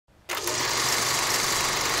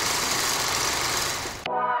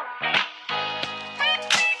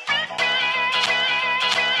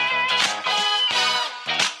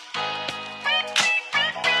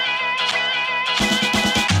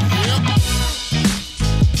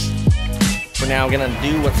now gonna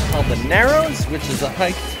do what's called the Narrows, which is a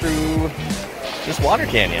hike through this water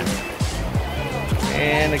canyon.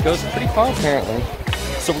 And it goes pretty far apparently.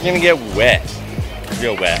 So we're gonna get wet.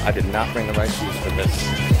 Real wet. I did not bring the right shoes for this.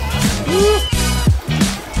 Woo!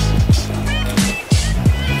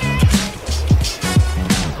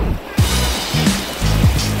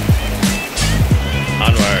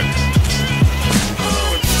 Onward.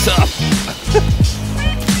 Oh, it's tough.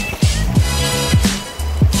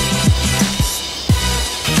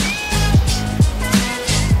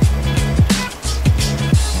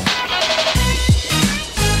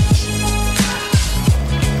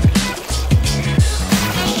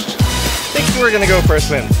 We're gonna go for a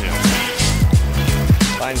swim soon.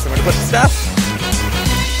 Find somewhere to put the stuff.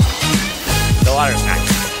 The water's nice.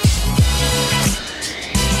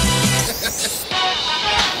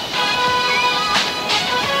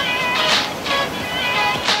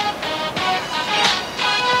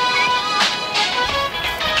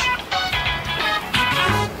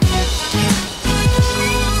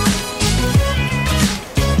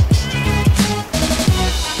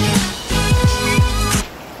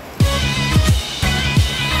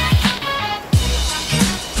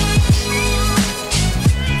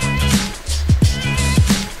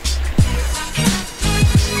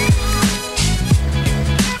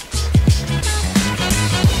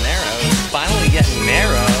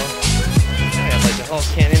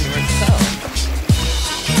 Canyon to herself.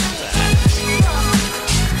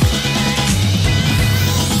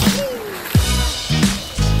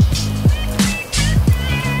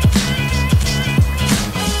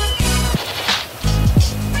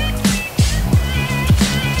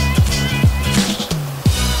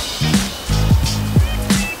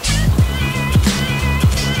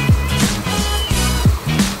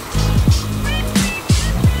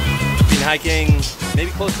 Been hiking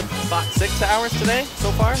maybe close to about 6 hours today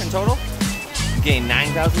so far in total. Gained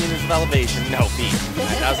 9,000 meters of elevation. No, feet.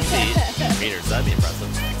 9,000 feet. Meters, that'd be impressive.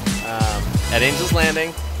 At Angel's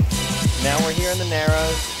Landing. Now we're here in the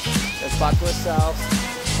Narrows. Got a spot to ourselves.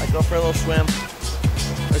 Might go for a little swim.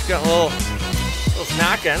 Let's get a little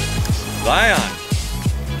snacking. Zion,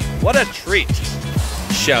 what a treat.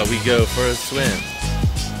 Shall we go for a swim?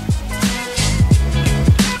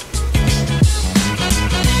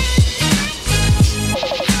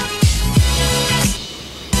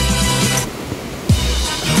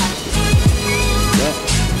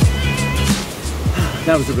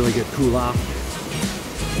 That was a really good cool off.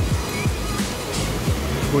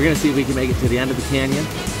 We're gonna see if we can make it to the end of the canyon,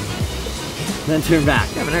 then turn back.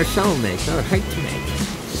 We have another show to make, another hike to make.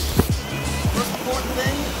 Most important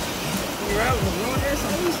thing when you're out in the wilderness,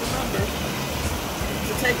 always remember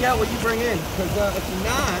to take out what you bring in. Because if you're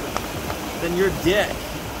not, then you're a dick.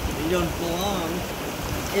 You don't belong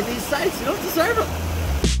in these sites. You don't deserve them.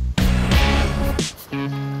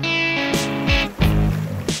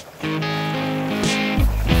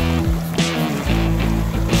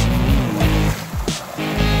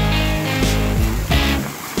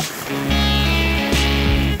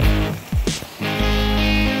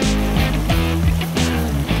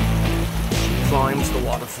 Climbs the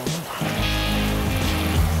waterfall.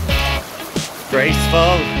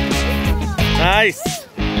 Graceful. Nice.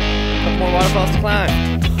 Couple more waterfalls to climb.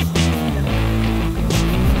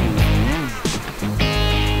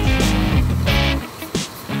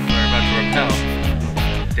 We're about to rappel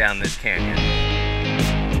down this canyon.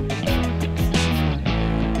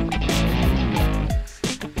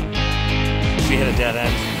 We hit a dead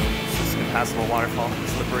end. This is an impassable waterfall.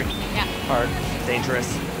 Slippery. Yeah. Hard.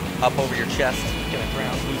 Dangerous. Up over your chest, gonna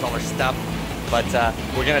drown, lose all our stuff. But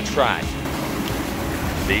we're gonna try.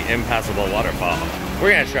 The impassable waterfall.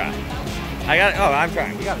 We're gonna try. I'm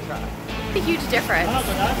trying, we gotta try. A huge difference. Oh,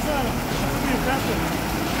 but that's pretty impressive.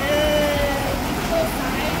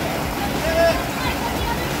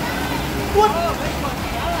 What?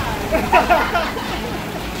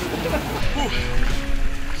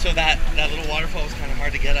 So that little waterfall was kind of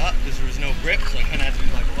hard to get up because there was no grip, so I kind of had to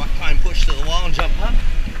do like a rock climb, push to the wall and jump up.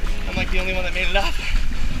 I'm like the only one that made it up.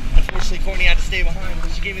 Unfortunately, Courtney had to stay behind.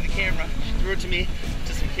 She gave me the camera. She threw it to me,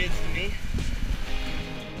 to some kids to me.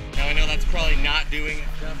 Now I know that's probably not doing it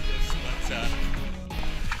justice, but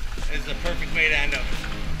this is a perfect way to end up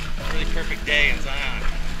a really perfect day in Zion.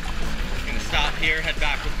 I'm gonna stop here, head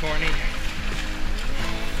back with Courtney.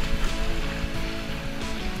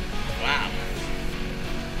 Wow.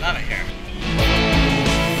 Love it here.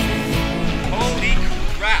 Holy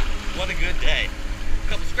crap, what a good day.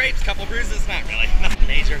 Couple scrapes, couple bruises, not really, nothing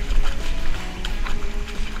major.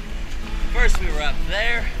 First we were up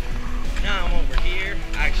there, now I'm over here.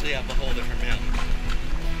 I actually have a whole different mountain.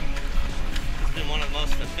 been one of the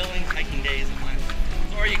most fulfilling hiking days of my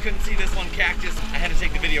life. Sorry you couldn't see this one cactus. I had to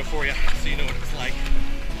take the video for you so you know what it's like.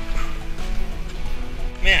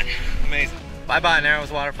 Man, amazing. Bye-bye,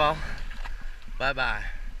 Narrows Waterfall. Bye-bye.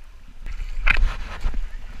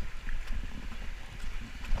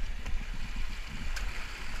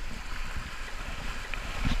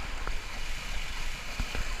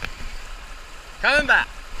 Coming back.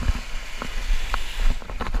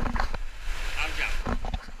 I'm jumping.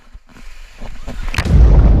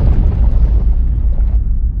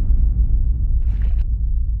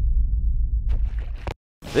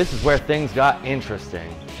 This is where things got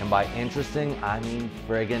interesting. And by interesting, I mean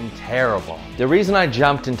friggin' terrible. The reason I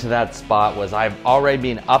jumped into that spot was I've already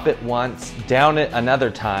been up it once, down it another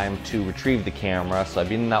time to retrieve the camera. So I've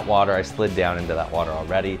been in that water, I slid down into that water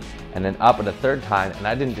already, and then up it a third time, and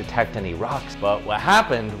I didn't detect any rocks. But what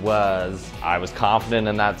happened was I was confident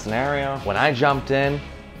in that scenario. When I jumped in,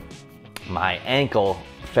 my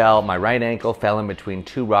right ankle fell in between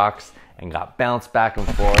two rocks and got bounced back and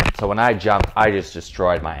forth. So when I jumped, I just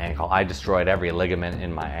destroyed my ankle. I destroyed every ligament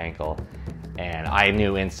in my ankle. And I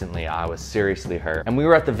knew instantly I was seriously hurt. And we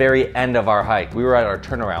were at the very end of our hike. We were at our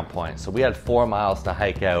turnaround point. So we had 4 miles to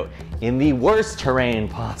hike out in the worst terrain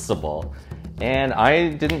possible. And I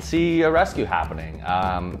didn't see a rescue happening.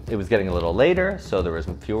 It was getting a little later, so there was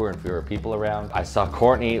fewer and fewer people around. I saw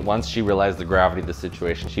Courtney, once she realized the gravity of the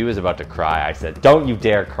situation, she was about to cry. I said, don't you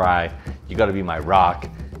dare cry. You gotta be my rock,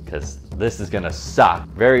 because this is gonna suck.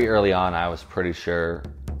 Very early on, I was pretty sure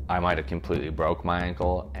I might have completely broke my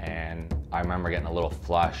ankle, and I remember getting a little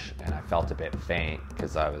flush and I felt a bit faint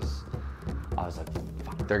because I was like,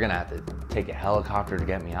 fuck, they're gonna have to take a helicopter to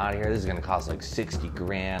get me out of here. This is gonna cost like 60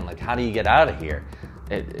 grand. Like, how do you get out of here?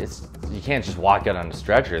 You can't just walk out on a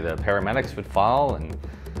stretcher. The paramedics would fall and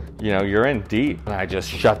you know, you're in deep. And I just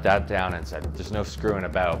shut that down and said, there's no screwing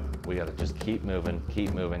about. We gotta just keep moving,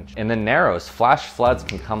 keep moving. In the Narrows, flash floods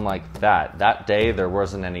can come like that. That day, there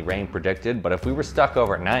wasn't any rain predicted, but if we were stuck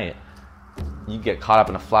overnight, you'd get caught up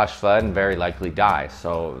in a flash flood and very likely die.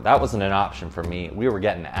 So that wasn't an option for me. We were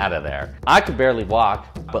getting out of there. I could barely walk,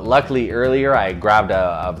 but luckily earlier I grabbed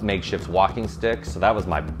a makeshift walking stick, so that was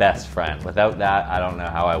my best friend. Without that, I don't know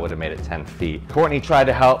how I would have made it 10 feet. Courtney tried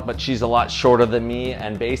to help, but she's a lot shorter than me,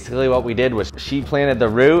 and basically what we did was she planted the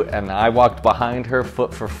route and I walked behind her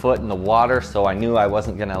foot for foot in the water, so I knew I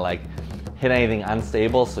wasn't gonna like hit anything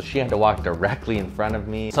unstable, so she had to walk directly in front of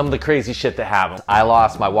me. Some of the crazy shit that happened. I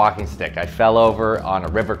lost my walking stick. I fell over on a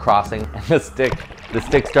river crossing and the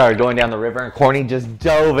stick started going down the river and Courtney just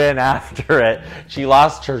dove in after it. She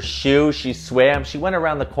lost her shoe, she swam, she went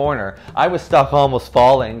around the corner. I was stuck almost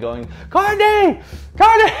falling going, Courtney!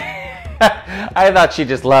 Courtney! I thought she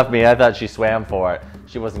just left me. I thought she swam for it.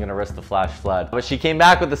 She wasn't gonna risk the flash flood. But she came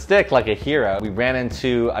back with the stick like a hero. We ran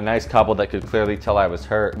into a nice couple that could clearly tell I was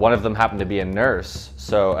hurt. One of them happened to be a nurse.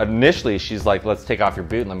 So initially she's like, let's take off your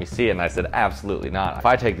boot and let me see it. And I said, absolutely not. If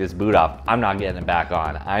I take this boot off, I'm not getting it back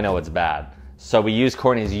on. I know it's bad. So we used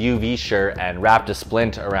Courtney's UV shirt and wrapped a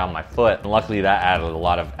splint around my foot. And luckily that added a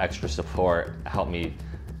lot of extra support, helped me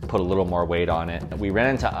put a little more weight on it. We ran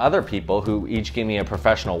into other people who each gave me a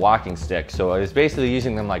professional walking stick, so I was basically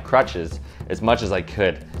using them like crutches as much as I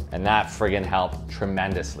could, and that friggin' helped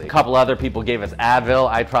tremendously. A couple other people gave us Advil.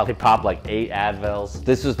 I'd probably pop like 8 Advils.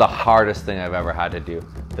 This was the hardest thing I've ever had to do.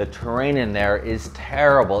 The terrain in there is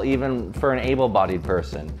terrible, even for an able-bodied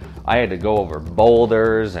person. I had to go over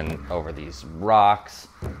boulders and over these rocks.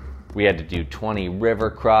 We had to do 20 river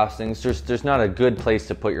crossings. There's not a good place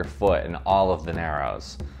to put your foot in all of the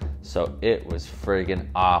Narrows. So it was friggin'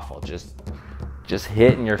 awful. Just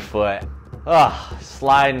hitting your foot. Ugh,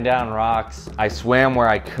 sliding down rocks. I swam where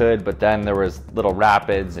I could, but then there was little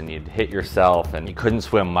rapids and you'd hit yourself and you couldn't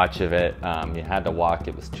swim much of it. You had to walk,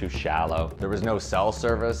 it was too shallow. There was no cell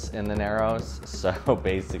service in the Narrows, so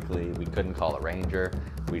basically we couldn't call a ranger.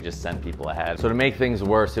 We just sent people ahead. So to make things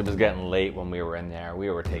worse, it was getting late when we were in there. We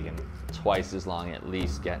were taking twice as long at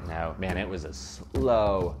least getting out. Man, it was a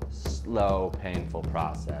slow, painful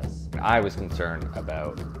process. I was concerned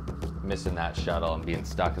about missing that shuttle and being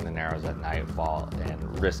stuck in the Narrows at nightfall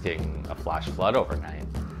and risking a flash flood overnight.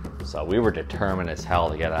 So we were determined as hell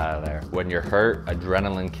to get out of there. When you're hurt,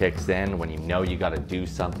 adrenaline kicks in. When you know you gotta do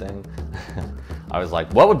something. I was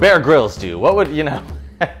like, what would Bear Grylls do? What would, you know,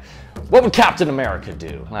 what would Captain America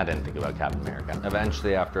do? I didn't think about Captain America.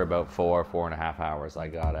 Eventually, after about 4.5 hours, I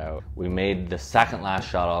got out. We made the second last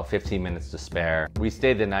shuttle, 15 minutes to spare. We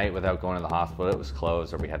stayed the night without going to the hospital. It was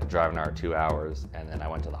closed, or we had to drive an hour, 2 hours, and then I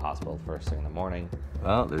went to the hospital first thing in the morning.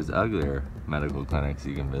 Well, there's uglier medical clinics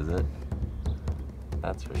you can visit.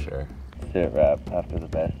 That's for sure. Sit rep after the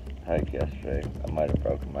best hike yesterday. I might have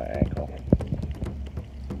broken my ankle.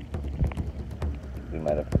 we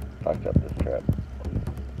might have fucked up this trip.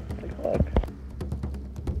 Take a look.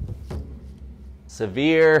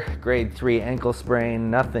 Severe grade 3 ankle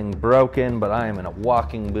sprain, nothing broken, but I am in a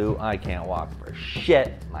walking boot. I can't walk for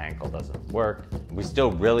shit. My ankle doesn't work. We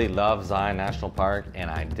still really love Zion National Park,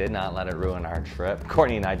 and I did not let it ruin our trip.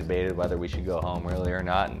 Courtney and I debated whether we should go home early or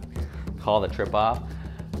not and call the trip off.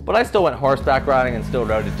 But I still went horseback riding and still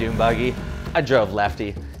rode a dune buggy. I drove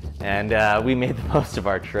lefty, and we made the most of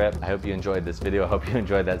our trip. I hope you enjoyed this video. I hope you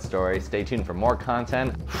enjoyed that story. Stay tuned for more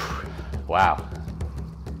content. Wow,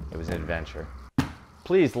 it was an adventure.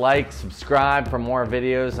 Please like, subscribe for more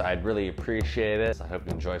videos. I'd really appreciate it. I hope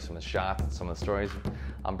you enjoy some of the shots and some of the stories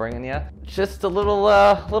I'm bringing you. Just a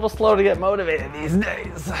little slow to get motivated these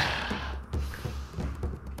days.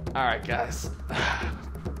 All right, guys,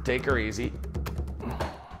 take her easy.